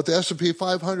what the S&P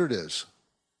 500 is.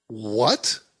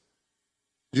 What?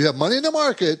 You have money in the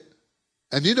market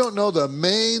and you don't know the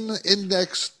main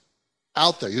index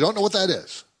out there. You don't know what that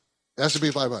is.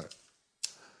 S&P 500.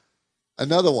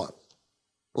 Another one.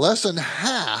 Less than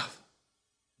half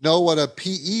know what a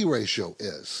PE ratio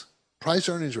is. Price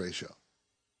earnings ratio.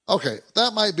 Okay,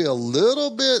 that might be a little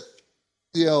bit,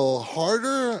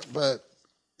 harder, but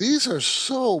these are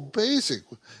so basic.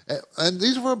 And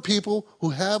these are for people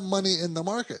who have money in the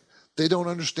market. They don't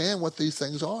understand what these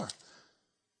things are.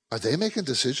 Are they making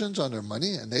decisions on their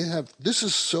money? And this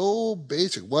is so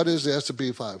basic. What is the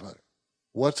S&P 500?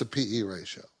 What's a PE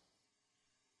ratio?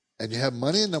 And you have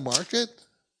money in the market?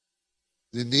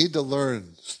 You need to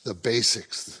learn the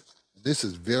basics. This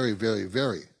is very, very,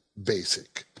 very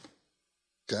basic.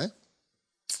 Okay?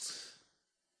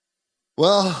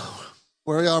 Well,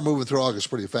 we are moving through August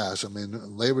pretty fast. I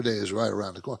mean, Labor Day is right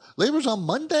around the corner. Labor's on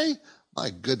Monday? My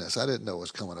goodness, I didn't know it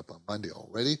was coming up on Monday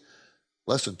already.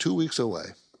 Less than 2 weeks away.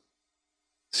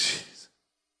 Jeez.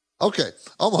 Okay,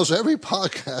 almost every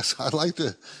podcast, I'd like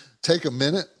to take a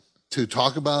minute to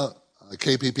talk about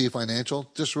KPP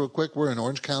Financial. Just real quick, we're in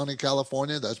Orange County,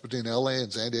 California. That's between LA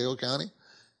and San Diego County.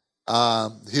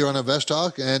 Here on Invest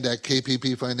Talk and at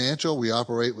KPP Financial, we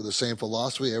operate with the same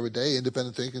philosophy every day: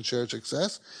 independent thinking, shared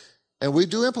success. And we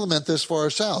do implement this for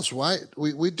ourselves, right?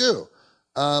 We do.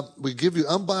 We give you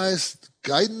unbiased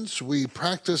guidance. We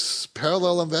practice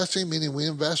parallel investing, meaning we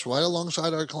invest right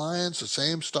alongside our clients, the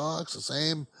same stocks, the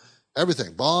same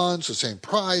everything, bonds, the same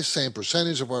price, same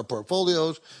percentage of our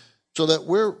portfolios, so that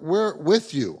we're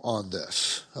with you on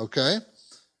this, okay?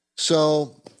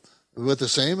 So with the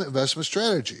same investment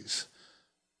strategies.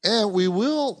 And we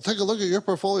will take a look at your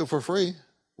portfolio for free.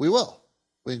 We will.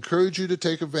 We encourage you to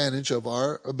take advantage of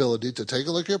our ability to take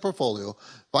a look at your portfolio,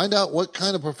 find out what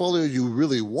kind of portfolio you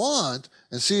really want,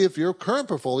 and see if your current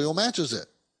portfolio matches it.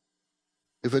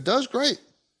 If it does, great.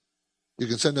 You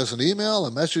can send us an email,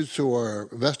 a message to our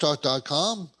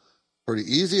investtalk.com. Pretty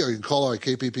easy. Or you can call our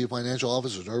KPP Financial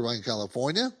office in Irvine,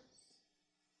 California.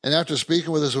 And after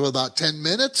speaking with us for about 10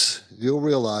 minutes, you'll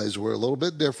realize we're a little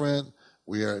bit different.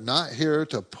 We are not here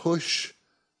to push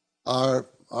our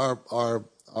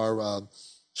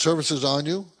services on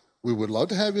you. We would love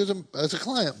to have you as a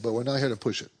client, but we're not here to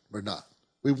push it. We're not.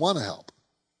 We want to help.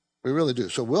 We really do.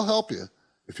 So we'll help you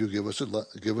if you give us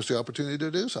the opportunity to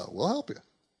do so. We'll help you.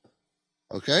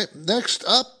 Okay. Next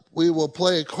up, we will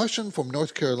play a question from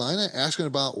North Carolina asking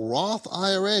about Roth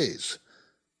IRAs.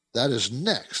 That is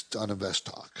next on Invest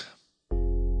Talk.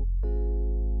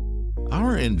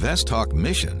 Our Invest Talk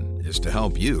mission is to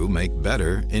help you make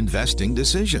better investing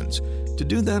decisions. To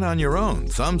do that on your own,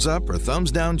 thumbs up or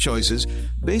thumbs down choices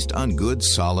based on good,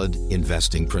 solid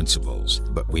investing principles.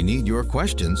 But we need your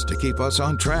questions to keep us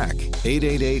on track.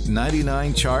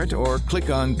 888-99-CHART or click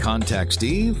on Contact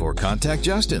Steve or Contact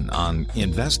Justin on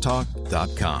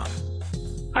investtalk.com.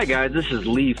 Hi, guys. This is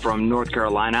Lee from North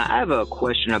Carolina. I have a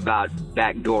question about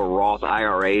backdoor Roth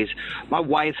IRAs. My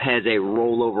wife has a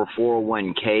rollover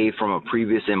 401k from a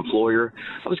previous employer.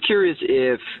 I was curious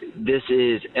if this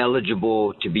is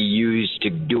eligible to be used to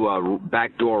do a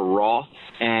backdoor Roth,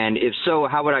 and if so,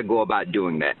 how would I go about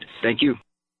doing that? Thank you.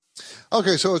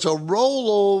 Okay, so it's a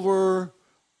rollover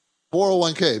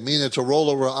 401k, meaning it's a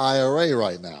rollover IRA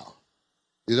right now.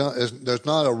 There's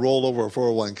not a rollover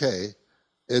 401k.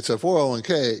 It's a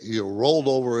 401k you rolled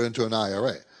over into an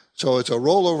IRA. So it's a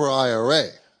rollover IRA,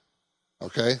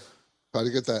 okay? Try to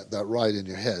get that right in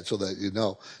your head so that you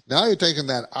know. Now you're taking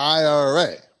that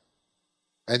IRA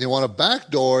and you want to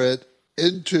backdoor it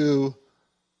into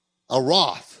a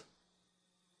Roth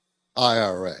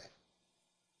IRA.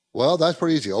 Well, that's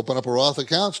pretty easy. Open up a Roth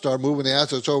account, start moving the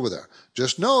assets over there.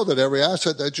 Just know that every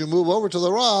asset that you move over to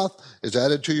the Roth is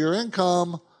added to your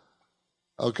income,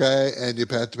 okay, and you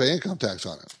have to pay income tax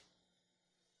on it.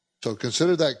 So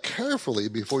consider that carefully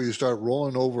before you start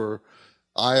rolling over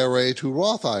IRA to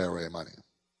Roth IRA money.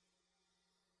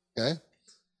 Okay?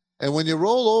 And when you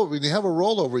roll over, when you have a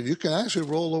rollover, you can actually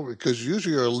roll over because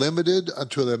usually you're limited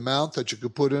to the amount that you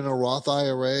could put in a Roth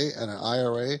IRA and an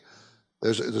IRA.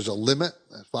 There's a limit,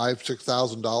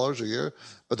 $5,000-$6,000 a year.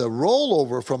 But the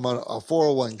rollover from a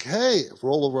 401k,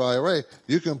 rollover IRA,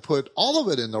 you can put all of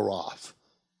it in the Roth.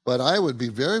 But I would be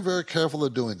very, very careful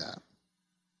of doing that.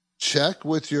 Check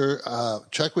with your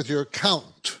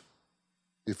accountant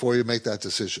before you make that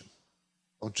decision.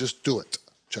 Don't just do it.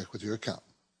 Check with your accountant.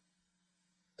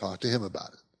 Talk to him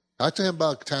about it. Talk to him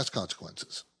about tax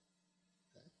consequences.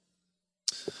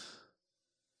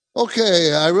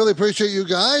 Okay, I really appreciate you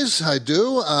guys. I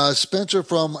do. Spencer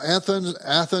from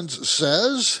Athens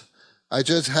says, I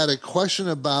just had a question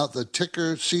about the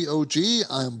ticker COG.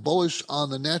 I'm bullish on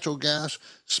the natural gas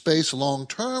space long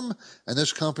term, and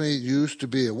this company used to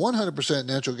be a 100%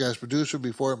 natural gas producer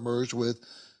before it merged with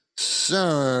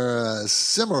Cimarex.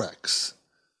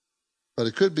 But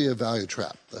it could be a value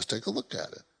trap. Let's take a look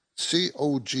at it.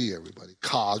 COG, everybody.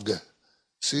 COG.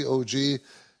 COG.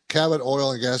 Cabot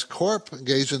Oil and Gas Corp.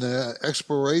 engaged in the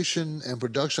exploration and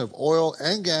production of oil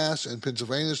and gas in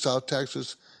Pennsylvania, South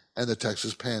Texas, and the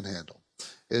Texas Panhandle.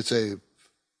 It's a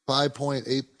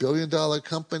 $5.8 billion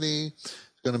company.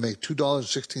 It's going to make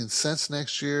 $2.16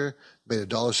 next year. Made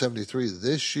 $1.73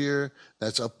 this year.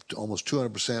 That's up to almost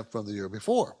 200% from the year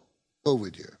before,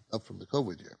 COVID year, up from the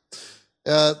COVID year.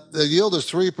 The yield is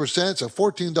 3%. It's a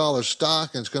 $14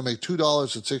 stock, and it's going to make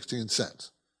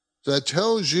 $2.16. So that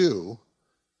tells you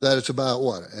that it's about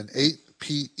what, an 8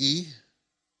 PE,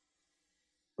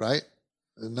 right?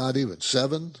 Not even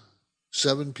 7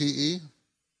 PE.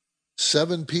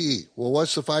 7 PE. Well,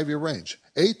 what's the 5-year range?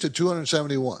 8 to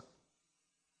 271.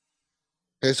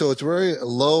 Okay, so it's very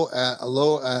low.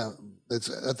 It's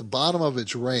at the bottom of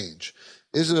its range.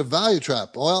 Is it a value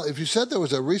trap? Well, if you said there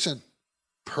was a recent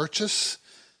purchase,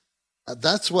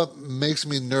 that's what makes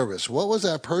me nervous. What was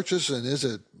that purchase, and is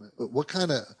it what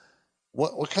kind of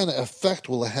effect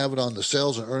will it have it on the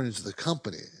sales and earnings of the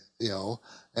company? You know,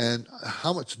 and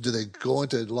how much do they go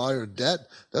into larger debt?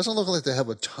 Doesn't look like they have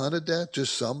a ton of debt,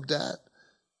 just some debt.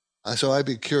 So I'd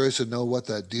be curious to know what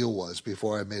that deal was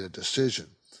before I made a decision.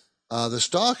 The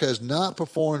stock has not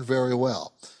performed very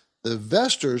well. The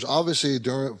investors obviously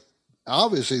didn't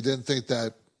think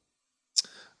that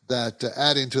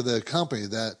adding to the company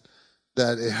that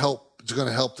it's going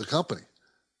to help the company,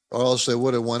 or else they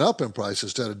would have went up in price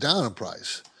instead of down in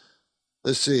price.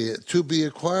 Let's see, to be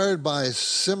acquired by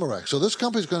Cimarex. So this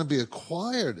company is going to be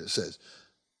acquired, it says,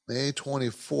 May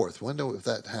 24th. Wonder if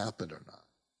that happened or not.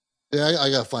 Yeah,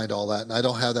 I got to find all that, and I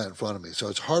don't have that in front of me, so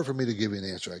it's hard for me to give you an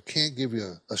answer. I can't give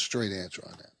you a straight answer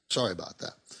on that. Sorry about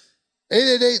that.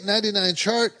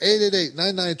 888-99-CHART,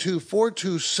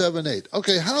 888-992-4278.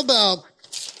 Okay, how about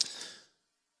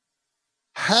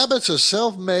habits of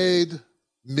self-made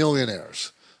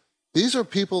millionaires? These are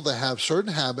people that have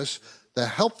certain habits that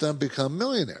help them become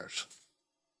millionaires.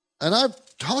 And I've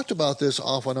talked about this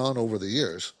off and on over the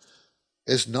years.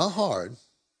 It's not hard.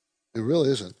 It really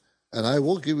isn't. And I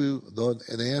will give you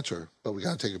an answer, but we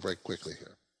got to take a break quickly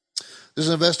here. This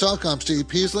is Invest Talk. I'm Steve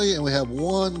Peasley, and we have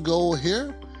one goal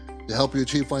here to help you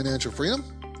achieve financial freedom.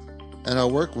 And our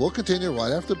work will continue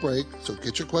right after the break, so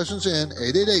get your questions in,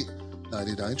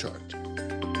 888-99-CHART.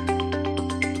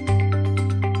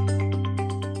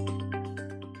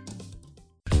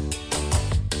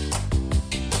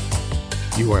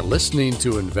 You are listening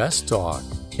to Invest Talk.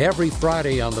 Every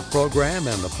Friday on the program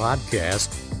and the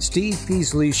podcast, Steve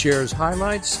Peasley shares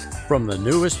highlights from the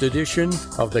newest edition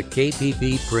of the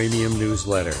KPP Premium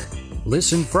Newsletter.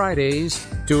 Listen Fridays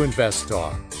to Invest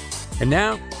Talk. And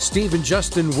now, Steve and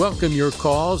Justin welcome your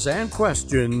calls and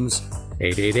questions.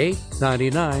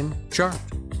 888-99-CHART.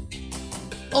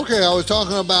 Okay, I was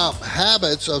talking about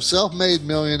habits of self-made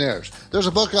millionaires. There's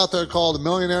a book out there called The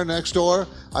Millionaire Next Door.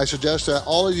 I suggest that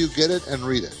all of you get it and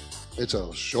read it. It's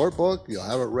a short book. You'll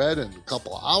have it read in a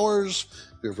couple of hours.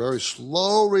 If you're a very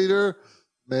slow reader,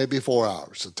 maybe 4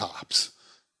 hours at tops.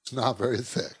 It's not very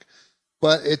thick.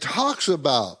 But it talks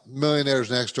about millionaires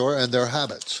next door and their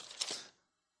habits.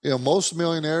 You know, most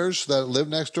millionaires that live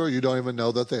next door, you don't even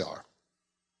know that they are.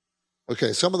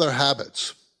 Okay, some of their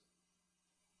habits.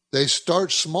 They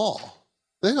start small.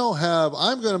 They don't have,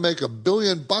 I'm going to make $1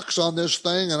 billion on this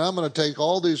thing and I'm going to take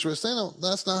all these risks.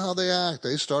 That's not how they act.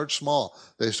 They start small.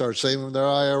 They start saving their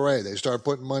IRA. They start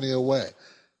putting money away.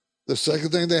 The second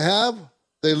thing they have,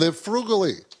 they live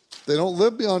frugally. They don't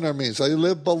live beyond their means. They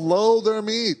live below their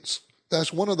means.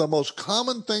 That's one of the most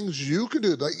common things you can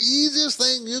do. The easiest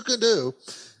thing you can do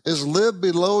is live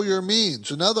below your means.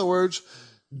 In other words,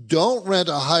 don't rent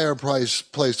a higher price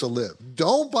place to live.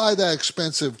 Don't buy that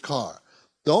expensive car.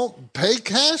 Don't pay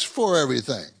cash for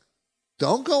everything.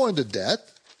 Don't go into debt.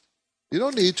 You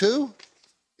don't need to.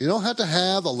 You don't have to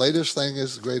have the latest thing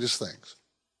as the greatest things.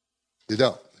 You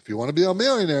don't. If you want to be a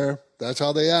millionaire, that's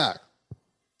how they act.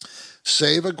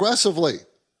 Save aggressively.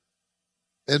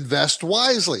 Invest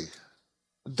wisely.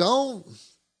 Don't,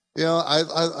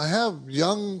 I have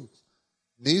young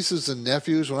nieces and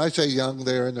nephews. When I say young,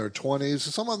 they're in their 20s.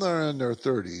 Some of them are in their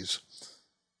 30s.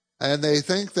 And they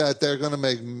think that they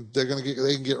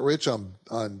can get rich on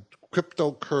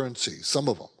cryptocurrency, some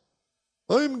of them.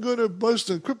 I'm going to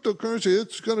invest in cryptocurrency.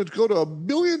 It's going to go to $1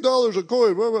 billion a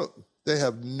coin. Blah, blah. They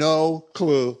have no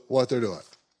clue what they're doing.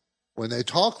 When they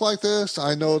talk like this,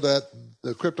 I know that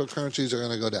the cryptocurrencies are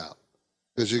going to go down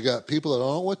because you got people that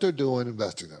don't know what they're doing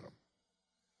investing in them.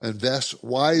 Invest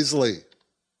wisely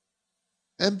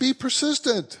and be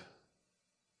persistent.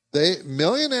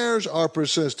 Millionaires are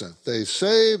persistent. They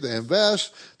save, they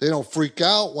invest, they don't freak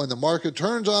out when the market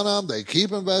turns on them. They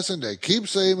keep investing, they keep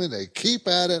saving, they keep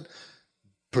at it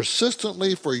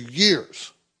persistently for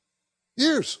years.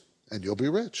 Years, and you'll be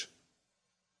rich.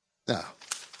 Now,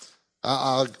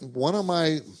 one of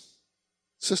my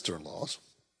sister-in-laws,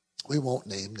 we won't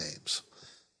name names,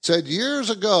 said years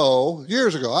ago,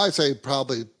 I'd say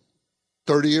probably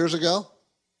 30 years ago,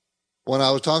 when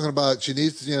I was talking about she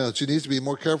needs to be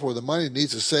more careful with the money,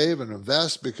 needs to save and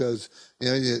invest because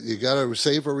you got to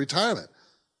save for retirement.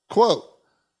 Quote,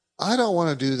 I don't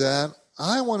want to do that.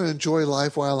 I want to enjoy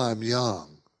life while I'm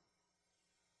young.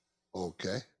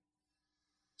 Okay.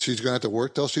 She's going to have to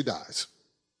work till she dies.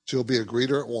 She'll be a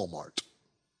greeter at Walmart.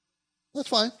 That's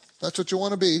fine. That's what you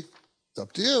want to be. It's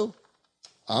up to you.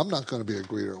 I'm not going to be a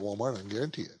greeter at Walmart, I can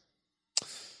guarantee it.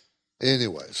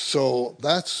 Anyways, so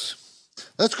let's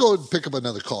go and pick up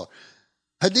another caller.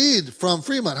 Hadid from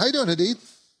Fremont. How you doing, Hadid?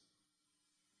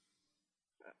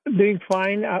 Doing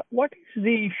fine. What is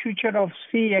the future of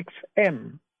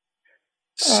CXM?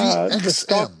 CXM? The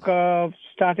stock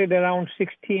started around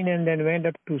 16 and then went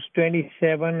up to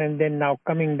 27 and then now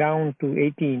coming down to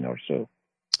 18 or so.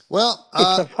 Well,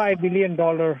 it's a $5 billion.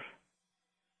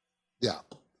 Yeah,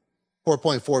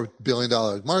 $4.4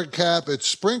 billion market cap. It's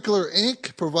Sprinkler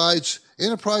Inc. provides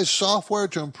enterprise software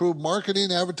to improve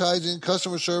marketing, advertising,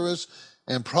 customer service,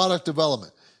 and product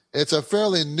development. It's a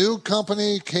fairly new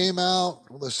company. Came out,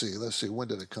 let's see, when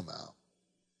did it come out?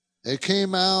 It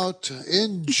came out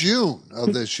in June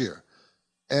of this year.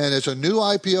 And it's a new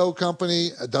IPO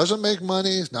company. It doesn't make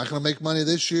money. It's not going to make money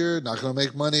this year. Not going to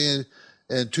make money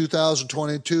in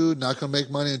 2022. Not going to make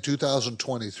money in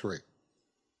 2023.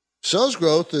 Sales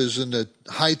growth is in the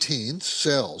high teens,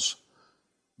 sales.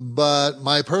 But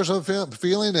my personal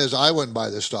feeling is I wouldn't buy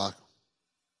this stock.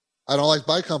 I don't like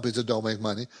buy companies that don't make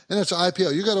money. And it's an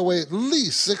IPO. You got to wait at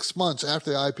least 6 months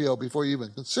after the IPO before you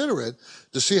even consider it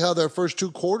to see how their first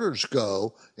 2 quarters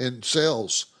go in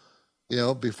sales,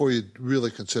 before you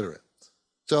really consider it.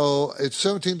 So it's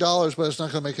 $17, but it's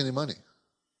not going to make any money.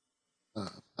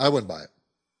 I wouldn't buy it.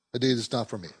 Indeed, it's not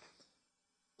for me.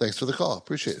 Thanks for the call.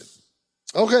 Appreciate it.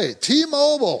 Okay,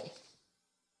 T-Mobile.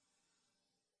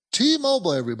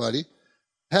 T-Mobile, everybody,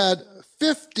 had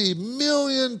 50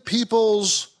 million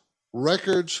people's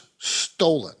records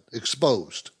stolen,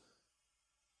 exposed.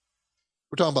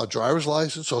 We're talking about driver's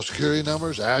license, social security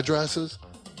numbers, addresses.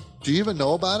 Do you even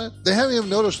know about it? They haven't even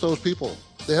noticed those people.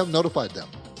 They haven't notified them.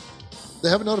 They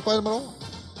haven't notified them at all.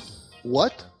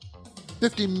 What?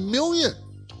 50 million.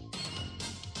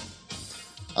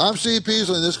 I'm Steve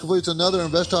Peasley, and this completes another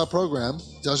Invest Talk program.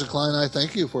 Justin Klein and I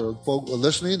thank you for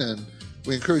listening, and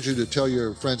we encourage you to tell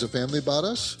your friends and family about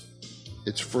us.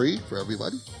 It's free for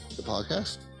everybody, the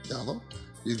podcast. Download.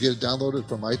 You can get it downloaded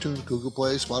from iTunes, Google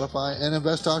Play, Spotify, and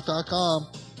investtalk.com.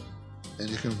 And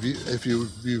you can view, if you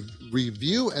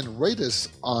review and rate us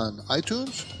on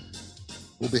iTunes,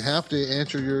 we'll be happy to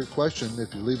answer your question.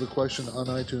 If you leave a question on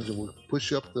iTunes, and we'll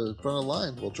push you up the front of the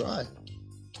line. We'll try.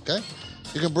 Okay?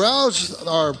 You can browse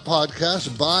our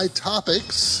podcast by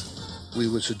topics. We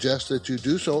would suggest that you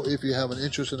do so if you have an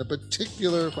interest in a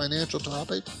particular financial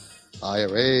topic.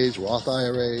 IRAs, Roth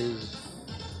IRAs,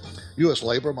 U.S.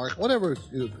 labor market, whatever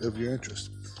of your interest.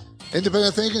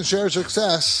 Independent thinking, shared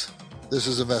success. This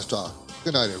is Invest Talk.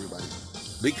 Good night, everybody.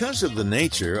 Because of the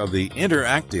nature of the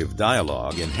interactive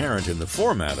dialogue inherent in the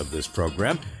format of this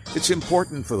program, it's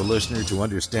important for the listener to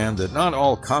understand that not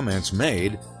all comments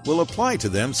made will apply to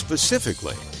them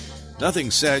specifically.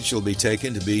 Nothing said shall be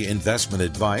taken to be investment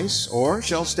advice, or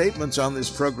shall statements on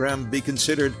this program be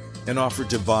considered an offer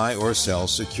to buy or sell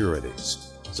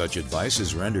securities. Such advice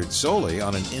is rendered solely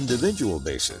on an individual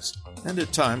basis, and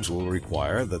at times will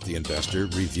require that the investor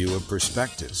review a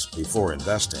prospectus before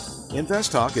investing.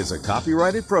 InvestTalk is a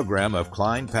copyrighted program of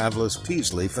Klein Pavlis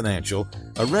Peasley Financial,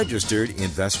 a registered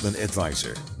investment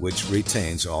advisor, which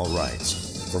retains all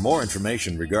rights. For more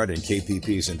information regarding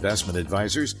KPP's investment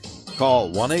advisors,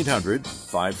 call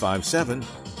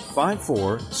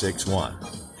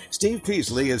 1-800-557-5461. Steve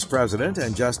Peasley is President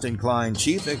and Justin Klein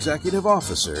Chief Executive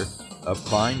Officer of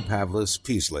Klein Pavlis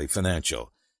Peasley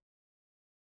Financial.